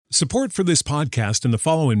Support for this podcast and the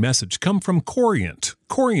following message come from Corient.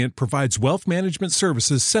 Corient provides wealth management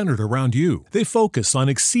services centered around you. They focus on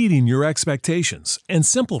exceeding your expectations and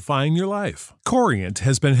simplifying your life. Corient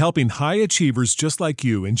has been helping high achievers just like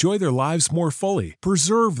you enjoy their lives more fully,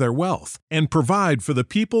 preserve their wealth, and provide for the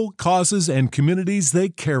people, causes, and communities they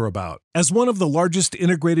care about. As one of the largest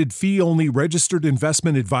integrated fee-only registered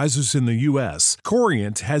investment advisors in the U.S.,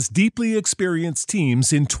 Corient has deeply experienced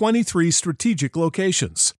teams in 23 strategic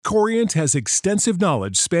locations. Corient has extensive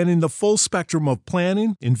knowledge spanning the full spectrum of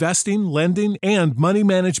planning, investing, lending, and money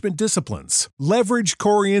management disciplines. Leverage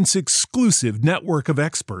Corient's exclusive network of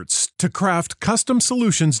experts to craft custom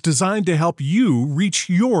solutions designed to help you reach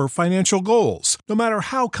your financial goals, no matter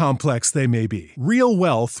how complex they may be. Real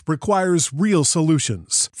wealth requires real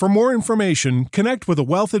solutions. For more information, connect with a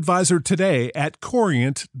wealth advisor today at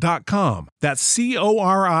Corient.com. That's Corient.com.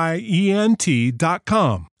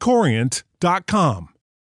 Corient.com.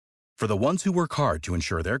 For the ones who work hard to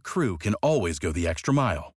ensure their crew can always go the extra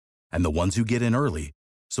mile, and the ones who get in early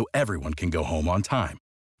so everyone can go home on time,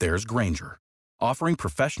 there's Grainger, offering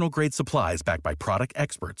professional-grade supplies backed by product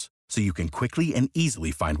experts so you can quickly and easily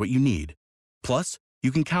find what you need. Plus,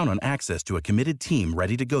 you can count on access to a committed team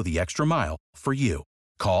ready to go the extra mile for you.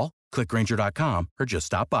 Call, click Grainger.com, or just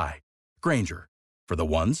stop by. Grainger, for the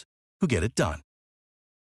ones who get it done.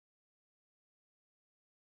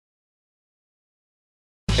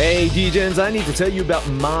 Hey, DJs, I need to tell you about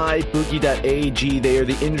MyBookie.ag. They are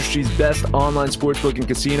the industry's best online sportsbook and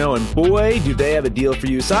casino, and boy, do they have a deal for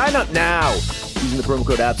you. Sign up now using the promo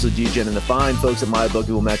code AbsoluteDGen, and the fine folks at MyBookie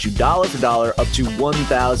will match you dollar for dollar up to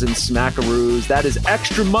 1,000 smackaroos. That is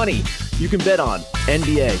extra money you can bet on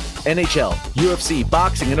NBA, NHL, UFC,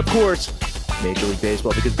 boxing, and of course, Major League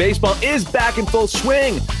Baseball, because baseball is back in full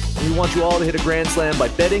swing. And we want you all to hit a grand slam by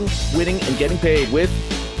betting, winning, and getting paid with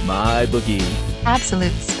MyBookie.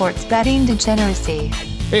 Absolute sports betting degeneracy.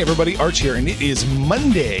 Hey everybody, Arch here, and it is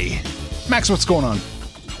Monday. Max, what's going on?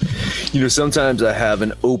 You know, sometimes I have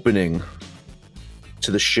an opening to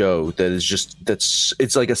the show that is just,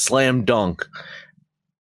 it's like a slam dunk,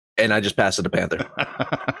 and I just pass it to Panther.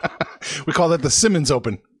 We call that the Simmons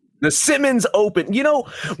Open. The Simmons Open. You know,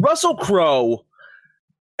 Russell Crowe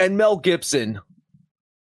and Mel Gibson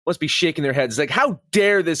must be shaking their heads like, how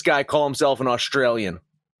dare this guy call himself an Australian?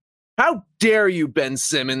 How dare you, Ben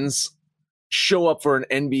Simmons, show up for an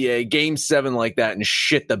NBA Game 7 like that and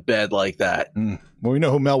shit the bed like that? Well, we know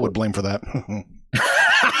who Mel would blame for that.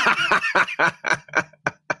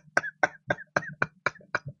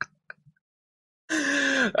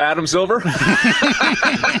 Adam Silver?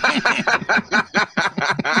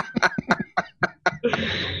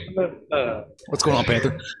 What's going on,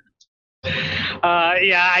 Panther?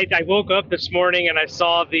 I woke up this morning and I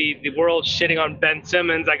saw the world shitting on Ben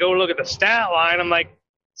Simmons. I go look at the stat line. I'm like,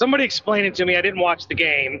 somebody explain it to me. I didn't watch the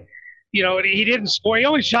game. You know, he didn't score. He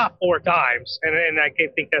only shot 4 times. And I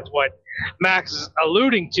think that's what Max is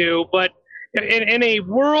alluding to. But in a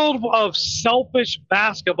world of selfish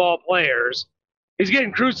basketball players, he's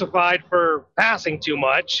getting crucified for passing too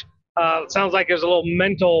much. It sounds like there's a little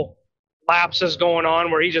mental lapses going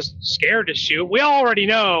on where he's just scared to shoot. We already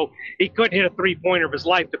know he couldn't hit a three-pointer if his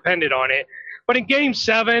life depended on it. But in Game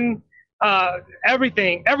 7,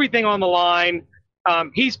 everything on the line,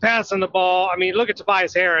 he's passing the ball. I mean, look at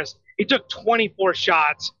Tobias Harris. He took 24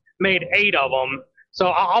 shots, made 8 of them. So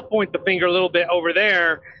I'll point the finger a little bit over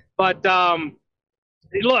there. But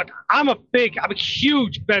look, I'm a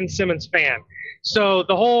huge Ben Simmons fan. So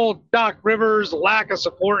the whole Doc Rivers lack of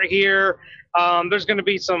support here, there's going to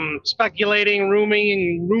be some speculating,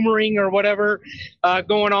 rumoring or whatever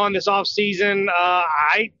going on this offseason.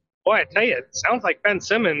 I tell you, it sounds like Ben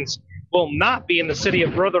Simmons will not be in the city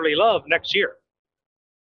of brotherly love next year.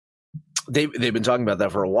 They've been talking about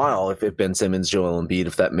that for a while. If Ben Simmons, Joel Embiid,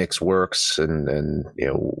 if that mix works, and you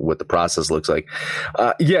know what the process looks like.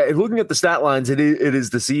 Looking at the stat lines, it is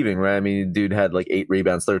deceiving, right? I mean, dude had like 8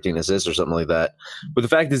 rebounds, 13 assists, or something like that. But the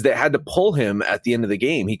fact is, they had to pull him at the end of the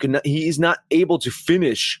game. He's not able to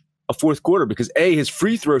finish a fourth quarter because his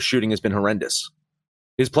free throw shooting has been horrendous.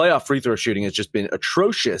 His playoff free throw shooting has just been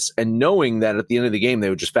atrocious. And knowing that at the end of the game they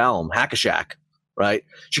would just foul him, hack-a-shack. Right,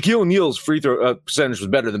 Shaquille O'Neal's free throw percentage was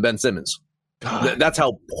better than Ben Simmons. That's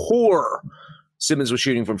how poor Simmons was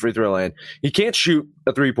shooting from free throw land. He can't shoot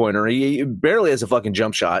a 3-pointer. He barely has a fucking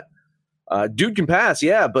jump shot. Dude can pass,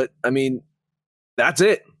 yeah, but I mean, that's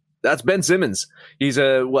it. That's Ben Simmons. He's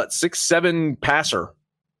a 6'7" passer.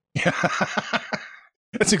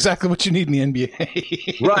 That's exactly what you need in the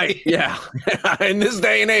NBA. Right, yeah. In this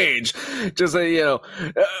day and age. Just, he's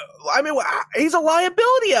a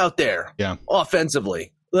liability out there. Yeah.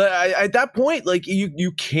 Offensively. At that point, like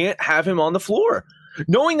you can't have him on the floor.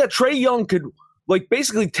 Knowing that Trae Young could like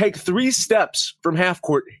basically take 3 steps from half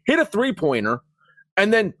court, hit a 3-pointer,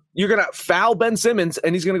 and then you're going to foul Ben Simmons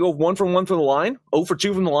and he's going to go 1 for 1 from the line, 0 for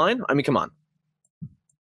 2 from the line. I mean, come on.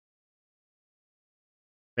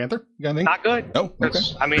 Panther, you got anything? Not good. No, okay.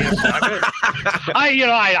 I mean, it's not good.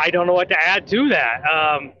 I don't know what to add to that.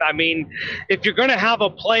 I mean, if you're going to have a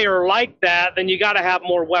player like that, then you got to have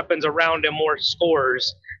more weapons around him, more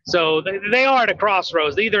scorers. So they are at a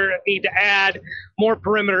crossroads. They either need to add more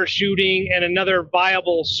perimeter shooting and another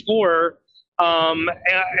viable scorer, or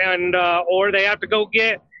they have to go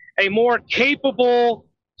get a more capable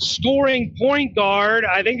scoring point guard.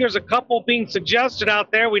 I think there's a couple being suggested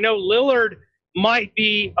out there. We know Lillard might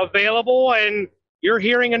be available, and you're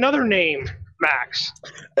hearing another name, Max.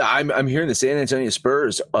 I'm hearing the San Antonio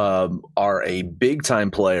Spurs are a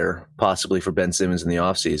big-time player, possibly for Ben Simmons in the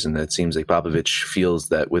offseason. It seems like Popovich feels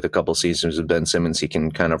that with a couple seasons of Ben Simmons, he can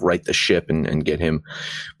kind of right the ship and get him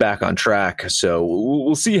back on track. So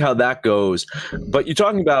we'll see how that goes. But you're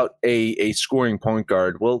talking about a scoring point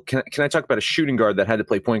guard. Well, can I talk about a shooting guard that had to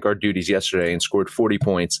play point guard duties yesterday and scored 40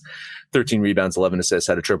 points, 13 rebounds, 11 assists,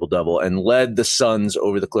 had a triple-double, and led the Suns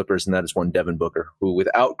over the Clippers, and that is one Devin Booker, who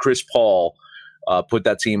without Chris Paul put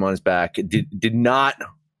that team on his back, did not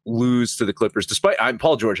lose to the Clippers, despite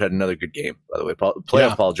Paul George had another good game, by the way.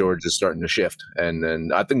 Paul George is starting to shift,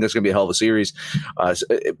 and I think that's going to be a hell of a series.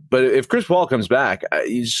 But if Chris Paul comes back,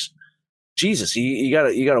 you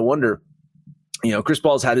gotta wonder. You know, Chris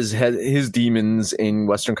Paul's had his demons in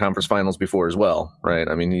Western Conference Finals before as well, right?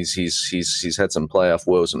 I mean, he's had some playoff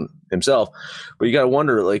woes himself, but you got to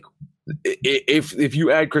wonder, like, if you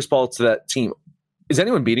add Chris Paul to that team, is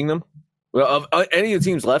anyone beating them? Well, of any of the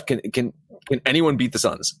teams left, can anyone beat the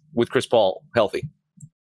Suns with Chris Paul healthy?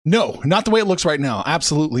 No, not the way it looks right now.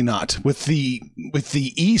 Absolutely not. With the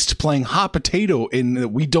East playing hot potato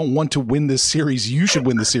in we don't want to win this series. You should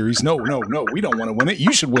win the series. No, we don't want to win it.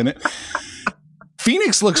 You should win it.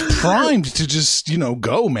 Phoenix looks primed to just,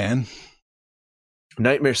 go, man.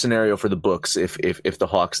 Nightmare scenario for the books if the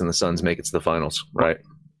Hawks and the Suns make it to the finals, right?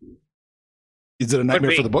 Is it a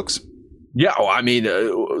nightmare for the books? Yeah, well, I mean,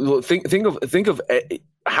 think of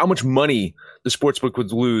how much money the sportsbook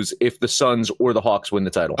would lose if the Suns or the Hawks win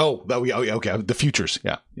the title. Oh, okay. The futures,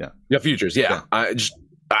 yeah. Futures, yeah.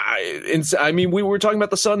 I mean, we were talking about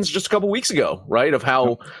the Suns just a couple weeks ago, right? Of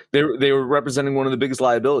how they were representing one of the biggest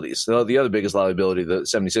liabilities. So the other biggest liability, the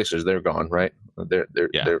 76ers, they're gone, right? They're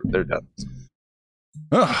done.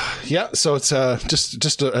 Yeah, so it's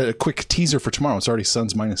just a quick teaser for tomorrow. It's already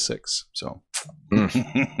Suns -6. So,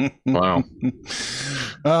 wow.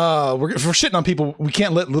 We're shitting on people. We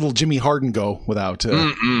can't let little Jimmy Harden go without.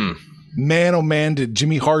 Man, oh man, did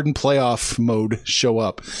Jimmy Harden playoff mode show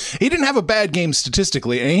up. He didn't have a bad game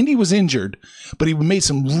statistically, and he was injured, but he made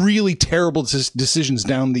some really terrible decisions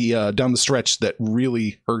down the stretch that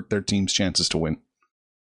really hurt their team's chances to win.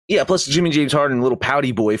 Yeah, plus Jimmy James Harden, little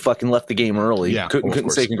pouty boy, fucking left the game early. Yeah, couldn't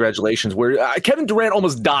say congratulations. Where Kevin Durant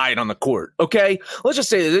almost died on the court. Okay, let's just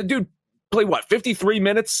say the dude played 53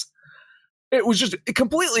 minutes. It was just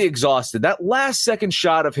completely exhausted. That last second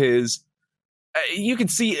shot of his, you could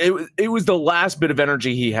see it was the last bit of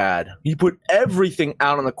energy he had. He put everything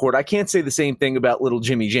out on the court. I can't say the same thing about little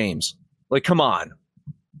Jimmy James. Like, come on.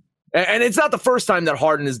 And it's not the first time that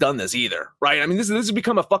Harden has done this either, right? I mean, this has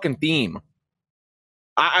become a fucking theme.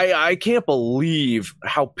 I can't believe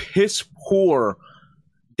how piss poor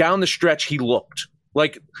down the stretch he looked.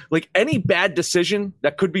 Like any bad decision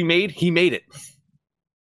that could be made, he made it.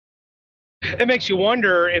 It makes you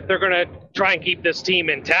wonder if they're going to try and keep this team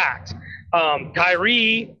intact.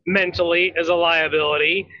 Kyrie mentally is a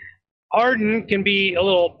liability. Harden can be a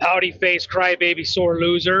little pouty-faced, crybaby, sore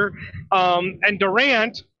loser. And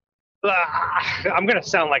Durant, I'm going to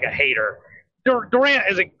sound like a hater. Durant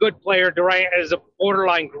is a good player. Durant is a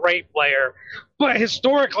borderline great player. But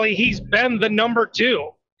historically, he's been the number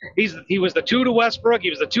 2. He was the 2 to Westbrook.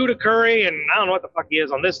 He was the 2 to Curry. And I don't know what the fuck he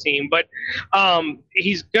is on this team. But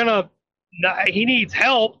he needs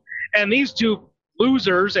help. And these two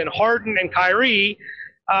losers, and Harden and Kyrie,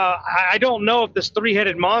 I don't know if this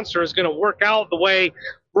three-headed monster is going to work out the way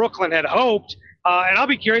Brooklyn had hoped. And I'll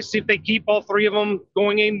be curious to see if they keep all three of them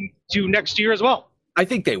going into next year as well. I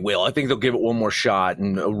think they will. I think they'll give it one more shot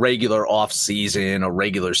in a regular off season, a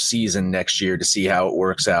regular season next year to see how it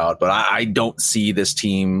works out. But I don't see this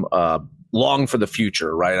team long for the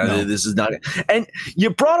future, right? No. This is not. And you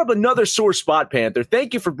brought up another sore spot, Panther.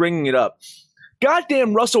 Thank you for bringing it up.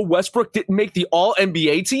 Goddamn, Russell Westbrook didn't make the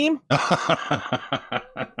All-NBA team?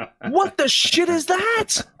 What the shit is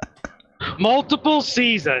that? multiple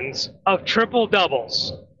seasons of triple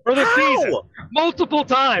doubles for the season, multiple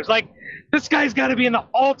times. Like, this guy's got to be in the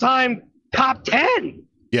all-time top 10.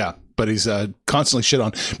 Yeah, but he's constantly shit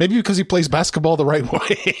on. Maybe because he plays basketball the right way.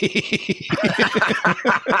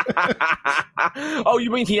 Oh,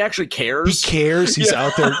 you mean he actually cares? He cares. He's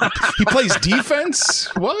out there. He plays defense.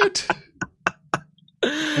 What?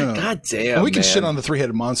 God damn. And we can man. shit on the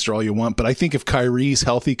three-headed monster all you want, but I think if Kyrie's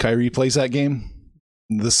healthy, Kyrie plays that game.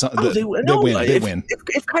 They win.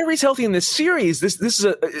 If Kyrie's healthy in this series, this is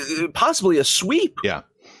possibly a sweep. Yeah.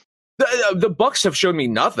 The Bucks have shown me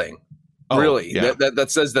nothing. Really, yeah. that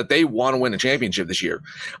says that they want to win a championship this year.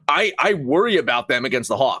 I worry about them against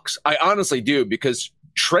the Hawks. I honestly do, because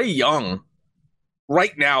Trae Young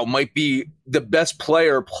right now might be the best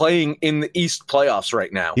player playing in the East playoffs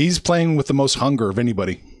right now. He's playing with the most hunger of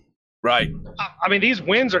anybody. Right. I mean, these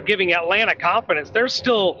wins are giving Atlanta confidence. They're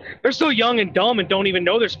still young and dumb and don't even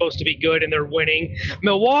know they're supposed to be good, and they're winning.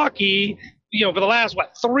 Milwaukee, for the last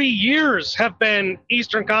 3 years have been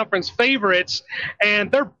Eastern Conference favorites, and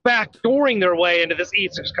they're backdooring their way into this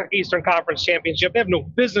Eastern Conference championship. They have no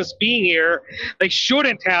business being here. They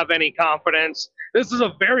shouldn't have any confidence. This is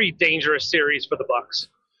a very dangerous series for the Bucks.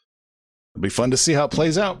 It'll be fun to see how it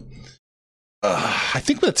plays out. I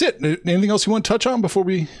think that's it. Anything else you want to touch on before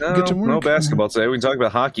we get to work? No basketball today. We can talk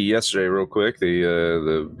about hockey yesterday real quick.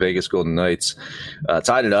 The Vegas Golden Knights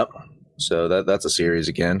tied it up, so that's a series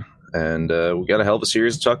again. And we got a hell of a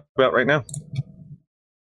series to talk about right now.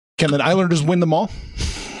 Can the Islanders win them all?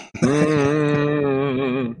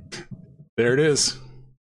 There it is.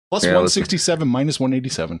 Plus 167, minus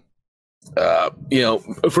 187.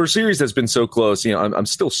 For a series that's been so close, I'm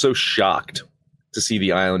still so shocked to see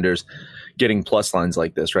the Islanders getting plus lines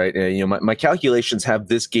like this, right? My calculations have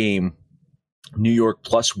this game, New York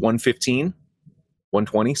plus 115,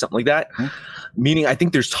 120, something like that. Mm-hmm. Meaning I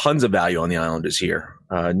think there's tons of value on the Islanders here.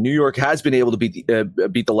 New York has been able to beat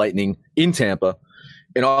the Lightning in Tampa,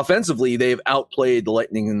 and offensively they've outplayed the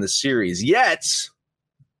Lightning in this series. Yet,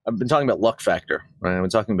 I've been talking about luck factor, right? I've been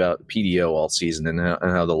talking about PDO all season and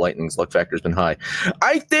how the Lightning's luck factor has been high.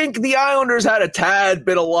 I think the Islanders had a tad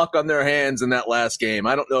bit of luck on their hands in that last game.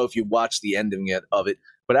 I don't know if you watched the ending yet of it,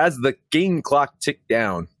 but as the game clock ticked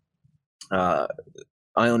down,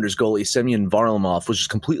 Islanders goalie Semyon Varlamov was just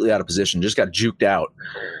completely out of position, just got juked out.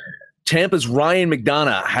 Tampa's Ryan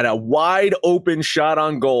McDonough had a wide open shot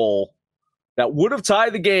on goal that would have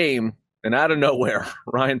tied the game, and out of nowhere,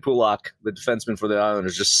 Ryan Pulock, the defenseman for the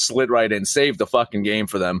Islanders, just slid right in, saved the fucking game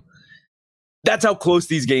for them. That's how close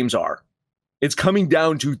these games are. It's coming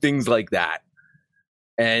down to things like that.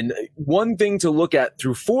 And one thing to look at,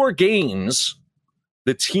 through 4 games,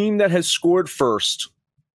 the team that has scored first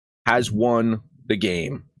has won the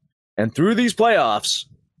game. And through these playoffs,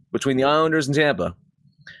 between the Islanders and Tampa,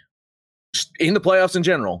 in the playoffs in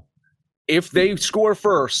general, if they score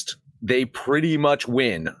first, they pretty much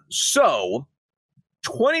win. So,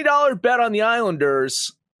 $20 bet on the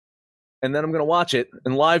Islanders, and then I'm going to watch it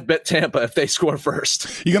and live bet Tampa if they score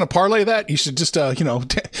first. You going to parlay that? You should just, you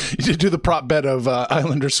should do the prop bet of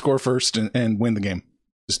Islanders score first and win the game.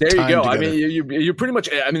 Just there you go. Together. I mean, you're pretty much.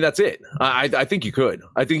 I mean, that's it. I think you could.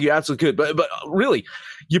 I think you absolutely could. But really,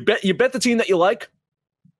 you bet the team that you like.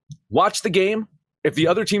 Watch the game. If the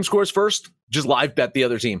other team scores first, just live bet the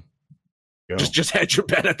other team. Just hedge your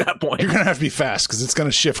bet at that point. You're gonna have to be fast because it's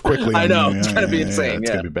gonna shift quickly. I know it's gonna be insane.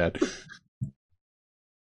 It's gonna be bad.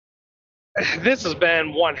 This has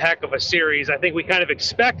been one heck of a series. I think we kind of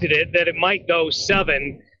expected that it might go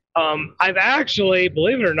 7. I've actually,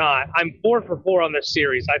 believe it or not, I'm 4 for 4 on this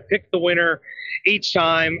series. I picked the winner each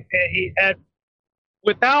time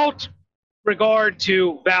without regard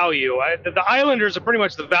to value. The Islanders are pretty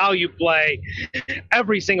much the value play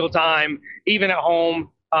every single time, even at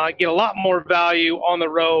home. Get a lot more value on the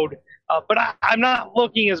road. But I'm not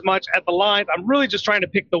looking as much at the lines. I'm really just trying to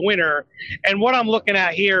pick the winner. And what I'm looking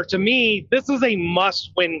at here, to me, this is a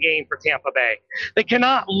must-win game for Tampa Bay. They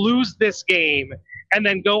cannot lose this game and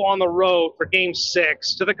then go on the road for Game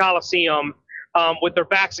 6 to the Coliseum with their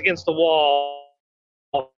backs against the wall.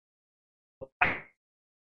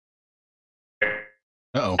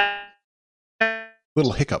 Uh-oh.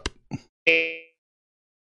 Little hiccup.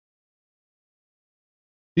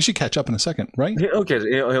 You should catch up in a second, right? Okay,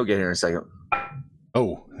 he'll get here in a second.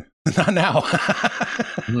 Oh, not now.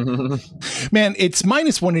 Man, it's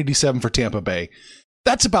minus 187 for Tampa Bay.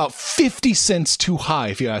 That's about 50 cents too high,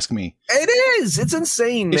 if you ask me. It is. It's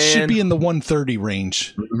insane, man. It should be in the 130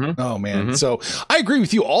 range. Mm-hmm. Oh, man. Mm-hmm. So I agree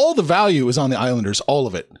with you. All the value is on the Islanders, all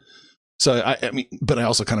of it. So I mean, but I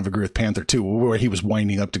also kind of agree with Panther too, where he was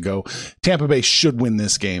winding up to go. Tampa Bay should win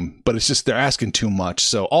this game, but it's just they're asking too much.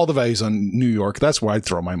 So all the values on New York. That's where I'd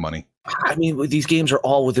throw my money. I mean, these games are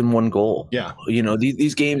all within one goal. Yeah,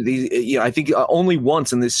 these games. I think only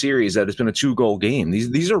once in this series that it's been a 2-goal game.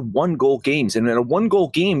 These are 1-goal games, and in a 1-goal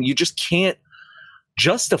game, you just can't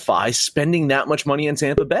justify spending that much money in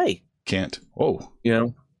Tampa Bay. Can't. Oh,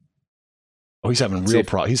 Oh, he's having real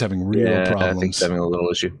problems. He's having real problems. I think he's having a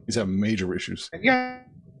little issue. He's having major issues. Yeah.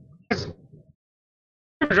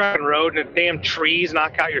 You're driving road and the damn trees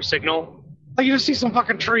knock out your signal. Like you just see some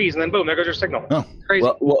fucking trees and then boom, there goes your signal. Oh, crazy.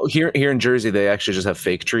 Well, here in Jersey, they actually just have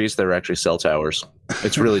fake trees. They're actually cell towers.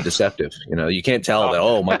 It's really deceptive. You can't tell that.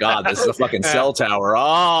 Oh my God, this is a fucking cell tower.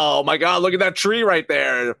 Oh my God, look at that tree right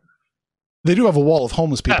there. They do have a wall of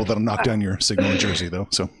homeless people that'll knock down your signal in Jersey, though.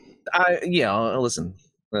 So, listen,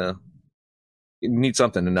 you need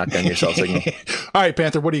something to knock down your cell signal. All right,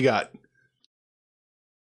 Panther, what do you got?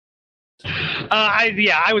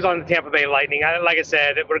 I was on the Tampa Bay Lightning. Like I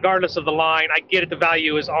said, regardless of the line, I get it. The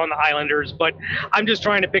value is on the Islanders, but I'm just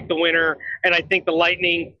trying to pick the winner. And I think the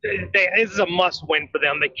Lightning, this is a must win for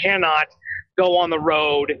them. They cannot go on the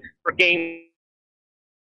road for game.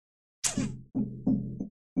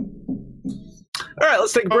 All right,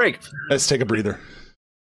 let's take a break. Let's take a breather.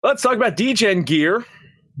 Let's talk about DGen gear.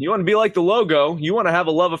 You want to be like the logo. You want to have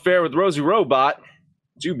a love affair with Rosie Robot.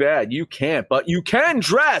 Too bad you can't, but you can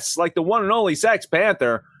dress like the one and only Sex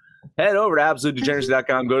Panther. Head over to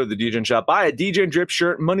AbsoluteDegeneracy.com, go to the DGen shop, buy a DGen drip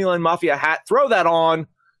shirt, Moneyline Mafia hat, throw that on.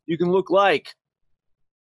 You can look like,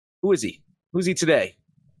 who is he? Who's he today?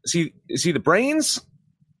 Is he the brains? Is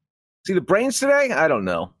he the brains today? I don't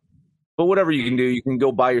know. But whatever you can do, you can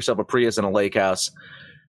go buy yourself a Prius and a lake house.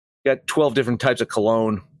 You got 12 different types of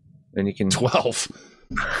cologne, and you can 12.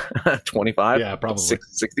 25? Yeah, probably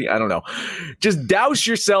 60. I don't know. Just douse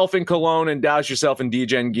yourself in cologne and douse yourself in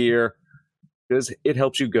DGen gear because it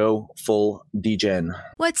helps you go full DGen.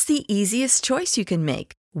 What's the easiest choice you can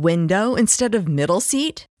make? Window instead of middle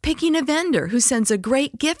seat? Picking a vendor who sends a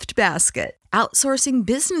great gift basket? Outsourcing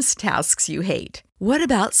business tasks you hate? What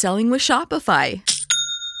about selling with Shopify?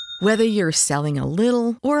 Whether you're selling a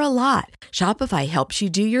little or a lot, Shopify helps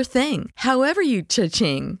you do your thing, however you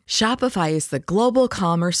cha-ching. Shopify is the global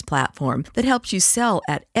commerce platform that helps you sell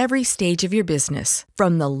at every stage of your business.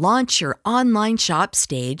 From the launch your online shop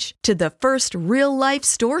stage to the first real-life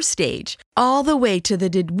store stage, all the way to the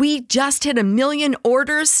did we just hit 1 million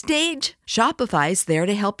orders stage. Shopify's there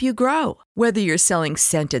to help you grow. Whether you're selling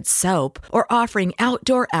scented soap or offering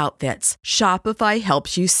outdoor outfits, Shopify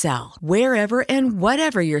helps you sell. Wherever and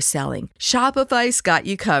whatever you're selling, Shopify's got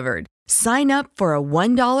you covered. Sign up for a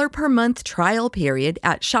 $1 per month trial period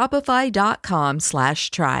at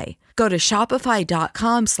shopify.com/try. Go to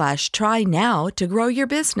shopify.com/try now to grow your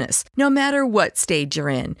business, no matter what stage you're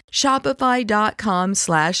in.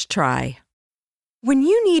 Shopify.com/try. When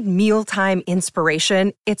you need mealtime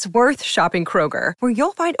inspiration, it's worth shopping Kroger, where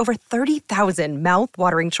you'll find over 30,000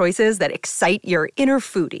 mouth-watering choices that excite your inner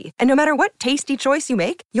foodie. And no matter what tasty choice you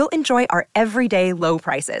make, you'll enjoy our everyday low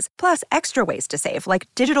prices, plus extra ways to save, like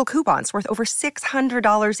digital coupons worth over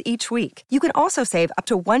 $600 each week. You can also save up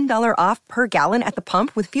to $1 off per gallon at the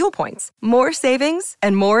pump with fuel points. More savings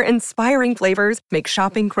and more inspiring flavors make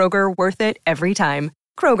shopping Kroger worth it every time.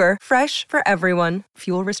 Kroger, fresh for everyone.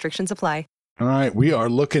 Fuel restrictions apply. All right, we are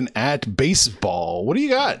looking at baseball. What do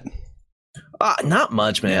you got? Not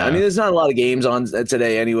much, man. Yeah. I mean, there's not a lot of games on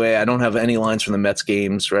today anyway. I don't have any lines from the Mets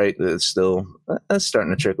games, right? It's still that's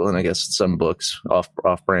starting to trickle in, I guess, some books off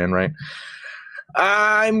brand, right?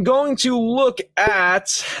 I'm going to look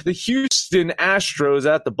at the Houston Astros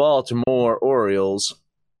at the Baltimore Orioles.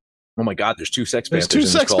 Oh my God, there's 2 Sex Panthers.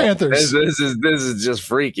 There's 2 Sex Panthers. This is just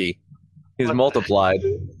freaky. He's multiplied.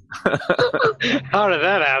 How did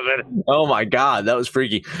that happen? Oh my God, that was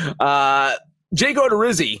freaky. Jake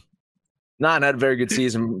Odorizzi, not had a very good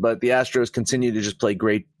season, but the Astros continue to just play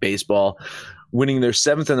great baseball, winning their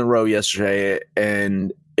 7th in a row yesterday,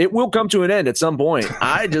 and it will come to an end at some point.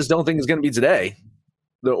 I just don't think it's going to be today.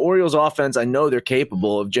 The Orioles offense, I know they're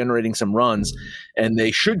capable of generating some runs, and they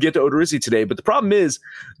should get to Odorizzi today. But the problem is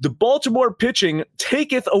the Baltimore pitching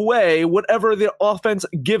taketh away whatever the offense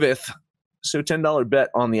giveth. So $10 bet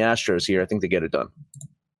on the Astros here. I think they get it done.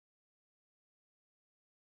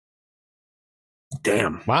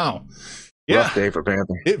 Damn. Wow. Rough day for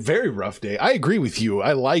Panther. Very rough day. I agree with you.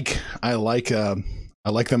 I like them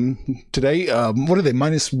today. What are they?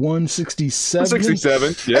 Minus 167?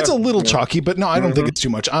 167. Yeah. That's a little chalky, but no, I don't think it's too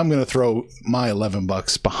much. I'm going to throw my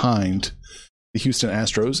 $11 behind the Houston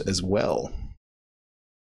Astros as well.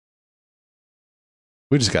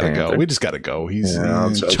 We just got to go. We just got to go.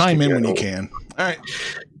 Chime in when you can. All right.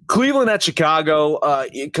 Cleveland at Chicago.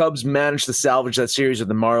 Cubs managed to salvage that series with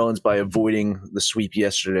the Marlins by avoiding the sweep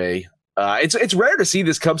yesterday. It's rare to see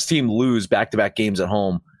this Cubs team lose back-to-back games at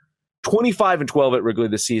home. 25-12 at Wrigley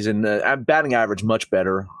this season. Batting average much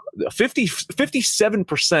better.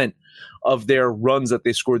 57% of their runs that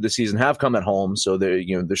they scored this season have come at home. So they're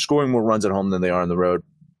scoring more runs at home than they are on the road.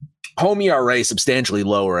 Home ERA substantially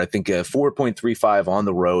lower. I think 4.35 on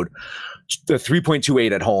the road.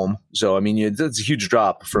 3.28 at home. So, I mean, that's a huge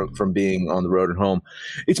drop from being on the road and home.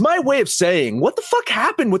 It's my way of saying, what the fuck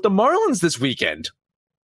happened with the Marlins this weekend?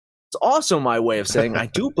 It's also my way of saying I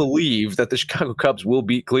do believe that the Chicago Cubs will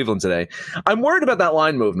beat Cleveland today. I'm worried about that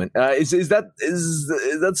line movement. Is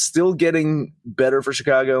that still getting better for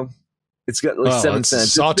Chicago? It's got like 7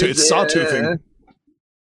 cents. It's sawtoothing.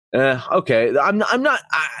 Okay.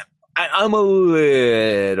 I'm a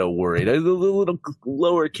little worried. A little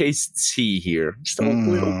lowercase t here. Just a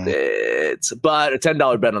little bit. But a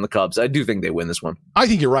 $10 bet on the Cubs. I do think they win this one. I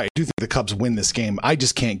think you're right. I do think the Cubs win this game. I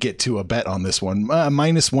just can't get to a bet on this one.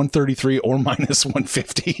 Minus 133 or minus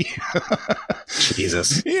 150.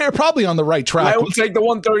 Jesus. You're probably on the right track. I will take the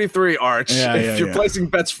 133, Arch, if you're placing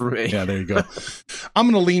bets for me. Yeah, there you go. I'm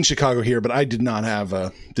going to lean Chicago here, but I did not have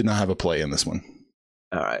a play in this one.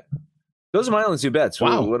 All right. Those are my only 2 bets.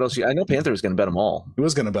 Wow. What else? I know Panther was going to bet them all. He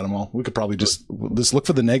was going to bet them all. We could probably just look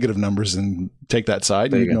for the negative numbers and take that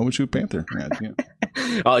side. And you know, we shoot Panther. Yeah.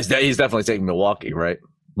 Oh, he's definitely taking Milwaukee, right?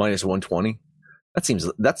 Minus 120.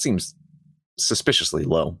 That seems suspiciously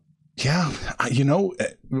low. Yeah.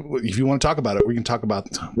 If you want to talk about it, we can talk about.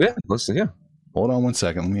 Yeah. Listen. Yeah. Hold on one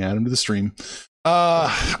second. Let me add him to the stream.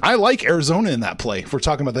 I like Arizona in that play. If we're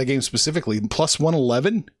talking about that game specifically, plus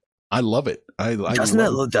 111. I love it. Doesn't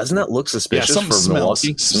that look suspicious for smells.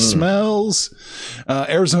 Milwaukee? Smells.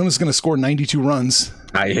 Arizona's going to score 92 runs.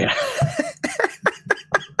 Yeah.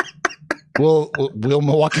 Will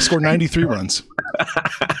Milwaukee score 93 runs? That's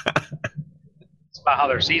about how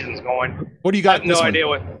their season's going. What do you got? I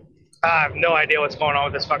have no idea what's going on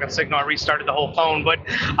with this fucking signal. I restarted the whole phone, but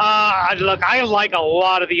look, I like a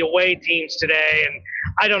lot of the away teams today, and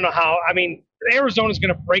I don't know how. I mean, Arizona's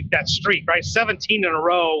going to break that streak, right? 17 in a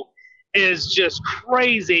row is just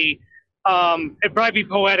crazy. It'd probably be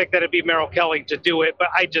poetic that it'd be Merrill Kelly to do it, but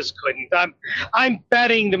I just couldn't. I'm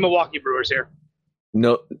betting the Milwaukee Brewers here.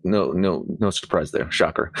 No surprise there.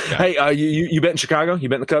 Shocker. Yeah. Hey, you bet in Chicago? You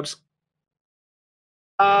bet in the Cubs?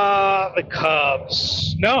 The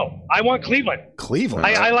Cubs. No, I want Cleveland. Cleveland.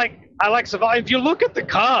 I like Savannah. If you look at the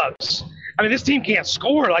Cubs, I mean, this team can't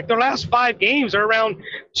score. Like, their last 5 games are around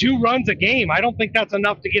 2 runs a game. I don't think that's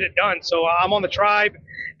enough to get it done. So I'm on the Tribe,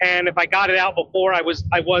 and if I got it out before, I was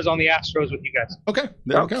on the Astros with you guys. Okay,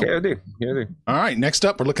 there we go. I do. All right, next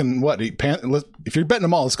up, we're looking if you're betting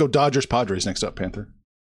them all, let's go Dodgers Padres next up, Panther.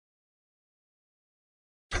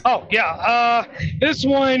 Oh, yeah. This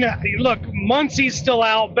one, look, Muncy's still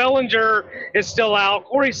out. Bellinger is still out.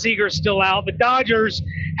 Corey Seager's still out. The Dodgers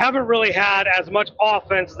haven't really had as much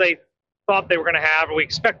offense as they thought they were going to have, or we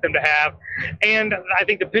expect them to have. And I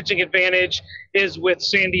think the pitching advantage is with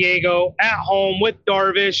San Diego at home with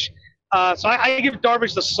Darvish. So I give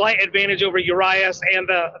Darvish the slight advantage over Urias and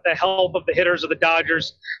the help of the hitters of the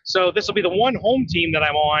Dodgers. So this will be the one home team that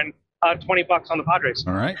I'm on. $20 on the Padres.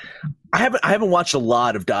 All right. I haven't watched a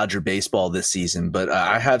lot of Dodger baseball this season, but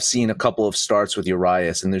I have seen a couple of starts with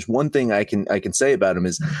Urias, and there's one thing I can say about him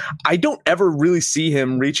is I don't ever really see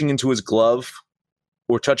him reaching into his glove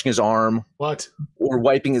or touching his arm. What? Or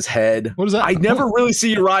wiping his head. What is that? I never really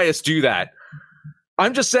see Urias do that.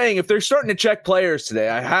 I'm just saying, if they're starting to check players today,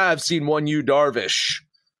 I have seen one Darvish,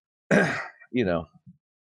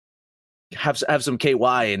 have some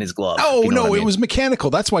KY in his glove. Oh, no, it was mechanical.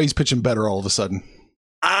 That's why he's pitching better all of a sudden.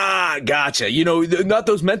 Ah, gotcha. Not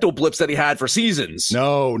those mental blips that he had for seasons.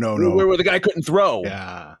 No. Where the guy couldn't throw.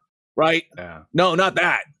 Yeah. Right? Yeah. No, not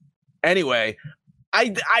that. Anyway,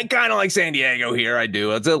 I kind of like San Diego here. I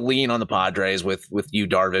do. It's a lean on the Padres with you,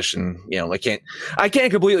 Darvish, and I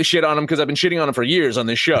can't completely shit on him because I've been shitting on him for years on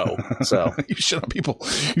this show. So you shit on people.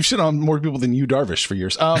 You shit on more people than you, Darvish, for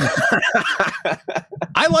years.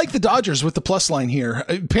 I like the Dodgers with the plus line here.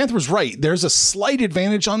 Panther was right. There's a slight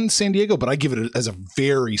advantage on San Diego, but I give it as a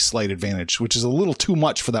very slight advantage, which is a little too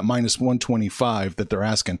much for that minus 125 that they're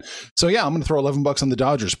asking. So yeah, I'm going to throw $11 on the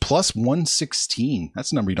Dodgers plus 116.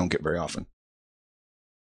 That's a number you don't get very often.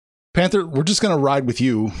 Panther, we're just going to ride with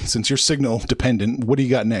you since you're signal dependent. What do you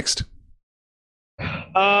got next?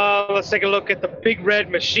 Let's take a look at the Big Red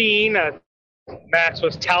Machine. Max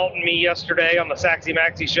was touting me yesterday on the Saxy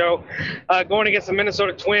Maxi show. Going against the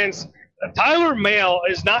Minnesota Twins. Tyler Mahle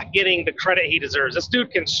is not getting the credit he deserves. This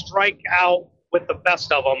dude can strike out with the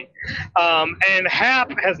best of them. And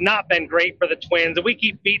Happ has not been great for the Twins. And we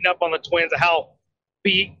keep beating up on the Twins how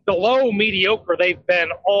below mediocre they've been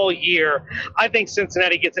all year. I think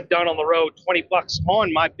Cincinnati gets it done on the road, $20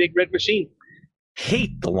 on my Big Red Machine.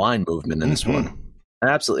 Hate the line movement in this one. I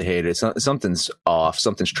absolutely hate it. Something's off.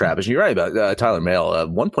 Something's trash. You're right about Tyler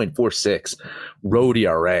Mahle, 1.46 road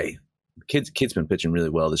ERA. Kid's been pitching really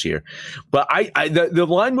well this year. But the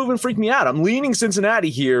line movement freaked me out. I'm leaning Cincinnati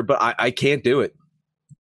here, but I can't do it.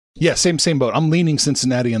 Yeah, same boat. I'm leaning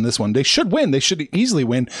Cincinnati on this one. They should win. They should easily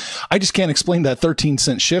win. I just can't explain that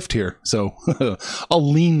 13-cent shift here. So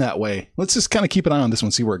I'll lean that way. Let's just kind of keep an eye on this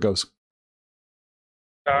one, see where it goes.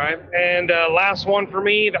 All right. And last one for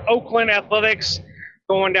me, the Oakland Athletics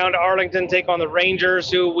going down to Arlington, take on the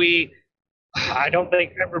Rangers, who I don't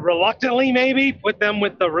think reluctantly maybe put them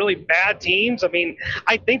with the really bad teams. I mean,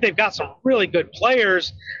 I think they've got some really good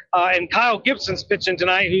players. And Kyle Gibson's pitching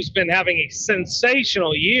tonight, who's been having a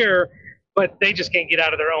sensational year, but they just can't get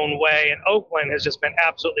out of their own way. And Oakland has just been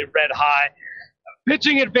absolutely red hot.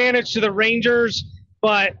 Pitching advantage to the Rangers,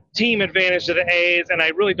 but team advantage to the A's. And I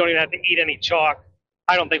really don't even have to eat any chalk.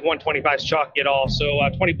 I don't think 125 is chalky at all. So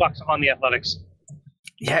 $20 on the Athletics.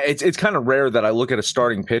 Yeah, it's kind of rare that I look at a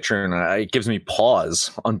starting pitcher and it gives me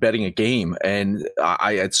pause on betting a game. And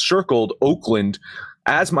I had circled Oakland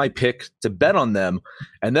as my pick to bet on them.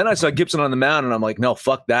 And then I saw Gibson on the mound and I'm like, no,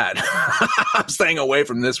 fuck that. I'm staying away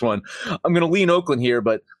from this one. I'm going to lean Oakland here,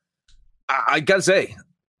 but I got to say,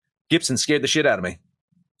 Gibson scared the shit out of me.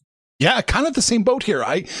 Yeah, kind of the same boat here.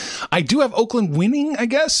 I do have Oakland winning, I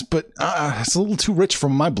guess, but it's a little too rich for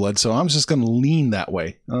my blood. So I'm just going to lean that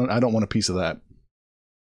way. I don't want a piece of that.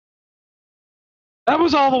 That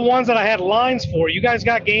was all the ones that I had lines for. You guys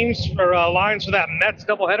got games or lines for that Mets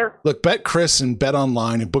doubleheader? Look, Bet Chris and Bet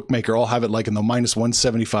Online and Bookmaker all have it like in the minus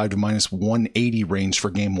 175 to minus 180 range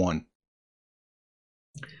for game one.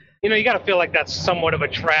 You know, you got to feel like that's somewhat of a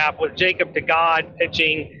trap with Jacob DeGod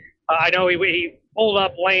pitching. I know he pulled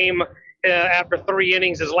up lame after 3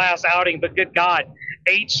 innings his last outing, but good God,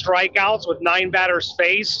 8 strikeouts with 9 batters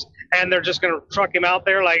faced, and they're just going to truck him out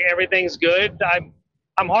there like everything's good.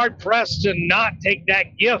 I'm hard pressed to not take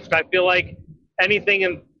that gift. I feel like anything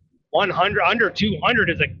in 100 under 200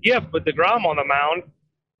 is a gift with DeGrom on the mound.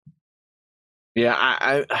 Yeah,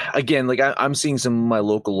 I'm seeing some of my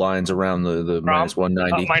local lines around the minus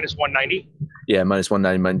 190. Minus 190. Yeah, minus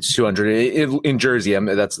 190, minus 200 in Jersey.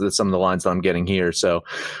 That's some of the lines that I'm getting here. So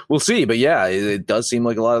we'll see. But yeah, it does seem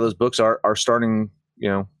like a lot of those books are starting,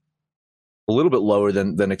 a little bit lower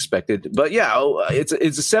than expected. But yeah, it's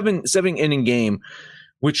a seven inning game,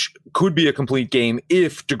 which could be a complete game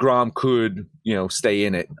if DeGrom could, stay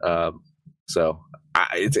in it. So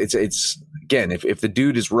it's again, if the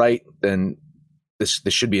dude is right, then this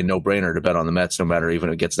should be a no-brainer to bet on the Mets, no matter even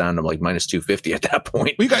if it gets down to like minus 250 at that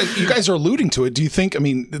point. Well, you guys are alluding to it. Do you think? I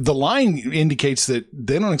mean, the line indicates that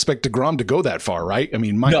they don't expect DeGrom to go that far, right? I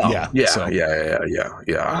mean, yeah.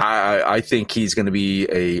 I think he's going to be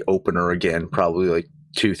a opener again, probably like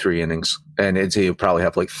 2-3 innings, and he'll probably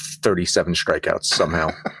have like 37 strikeouts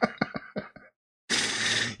somehow.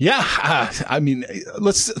 Yeah, I mean,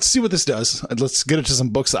 let's see what this does. Let's get it to some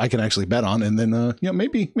books that I can actually bet on, and then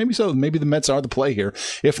maybe so. Maybe the Mets are the play here.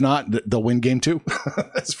 If not, they'll win game 2.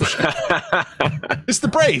 That's for sure. It's the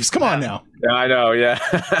Braves. Come on now. Yeah, I know. Yeah,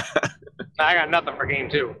 I got nothing for game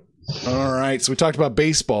 2. All right, so we talked about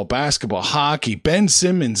baseball, basketball, hockey. Ben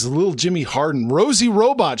Simmons, little Jimmy Harden, Rosie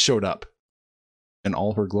Robot showed up in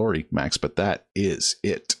all her glory, Max. But that is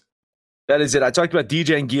it. That is it. I talked about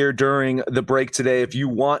DGen gear during the break today. If you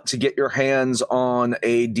want to get your hands on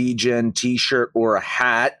a DGen t-shirt or a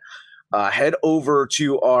hat, head over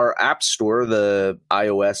to our app store, the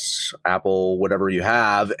iOS, Apple, whatever you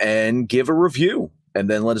have, and give a review. And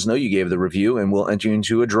then let us know you gave the review, and we'll enter you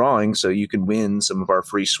into a drawing so you can win some of our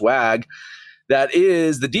free swag. That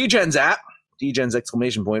is the DGen's app. DGen's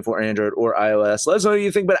exclamation point for Android or iOS. Let us know what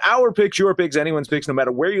you think about our picks, your picks, anyone's picks, no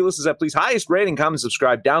matter where you listen at. Please, highest rating, comment,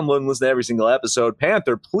 subscribe, download, and listen to every single episode.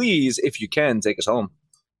 Panther, please, if you can, take us home.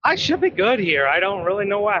 I should be good here. I don't really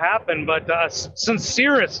know what happened, but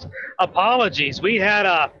sincerest apologies. We had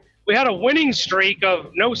a winning streak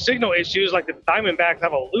of no signal issues like the Diamondbacks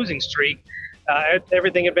have a losing streak.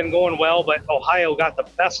 Everything had been going well, but Ohio got the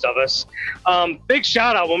best of us. Big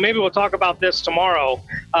shout out. Well, maybe we'll talk about this tomorrow.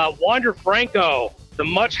 Wander Franco, the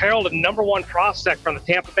much heralded #1 prospect from the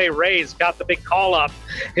Tampa Bay Rays, got the big call up.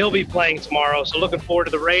 He'll be playing tomorrow, so looking forward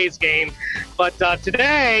to the Rays game. But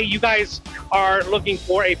today, you guys are looking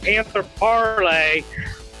for a Panther parlay.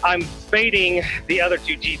 I'm fading the other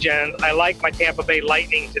 2 DGens. I like my Tampa Bay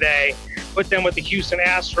Lightning today. put them with the Houston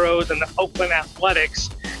Astros and the Oakland Athletics.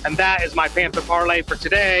 And that is my Panther parlay for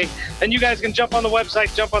today. And you guys can jump on the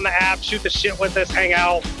website, jump on the app, shoot the shit with us, hang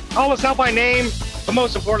out, call us out by name. But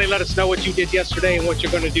most importantly, let us know what you did yesterday and what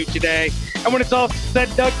you're going to do today. And when it's all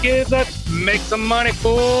said, Doug, kids, let's make some money,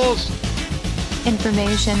 fools.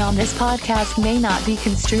 Information on this podcast may not be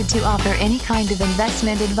construed to offer any kind of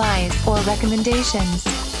investment advice or recommendations.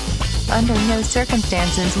 Under no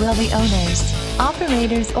circumstances will the owners,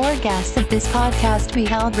 operators, or guests of this podcast be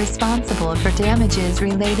held responsible for damages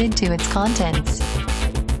related to its contents.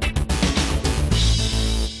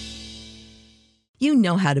 You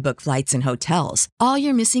know how to book flights and hotels. All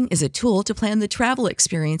you're missing is a tool to plan the travel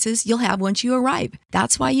experiences you'll have once you arrive.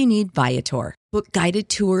 That's why you need Viator. Book guided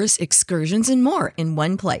tours, excursions, and more in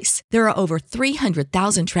one place. There are over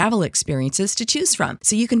 300,000 travel experiences to choose from,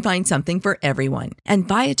 so you can find something for everyone. And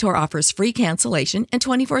Viator offers free cancellation and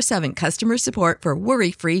 24/7 customer support for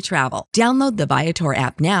worry-free travel. Download the Viator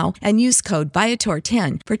app now and use code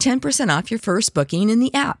Viator10 for 10% off your first booking in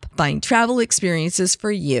the app. Find travel experiences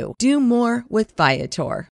for you. Do more with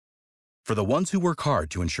Viator. For the ones who work hard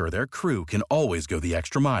to ensure their crew can always go the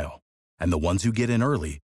extra mile, and the ones who get in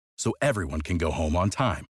early so everyone can go home on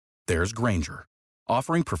time, there's Grainger,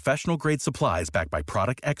 offering professional-grade supplies backed by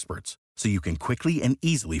product experts so you can quickly and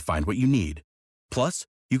easily find what you need. Plus,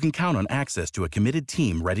 you can count on access to a committed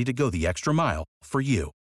team ready to go the extra mile for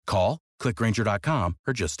you. Call, click Grainger.com,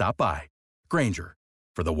 or just stop by. Grainger,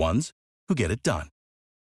 for the ones who get it done.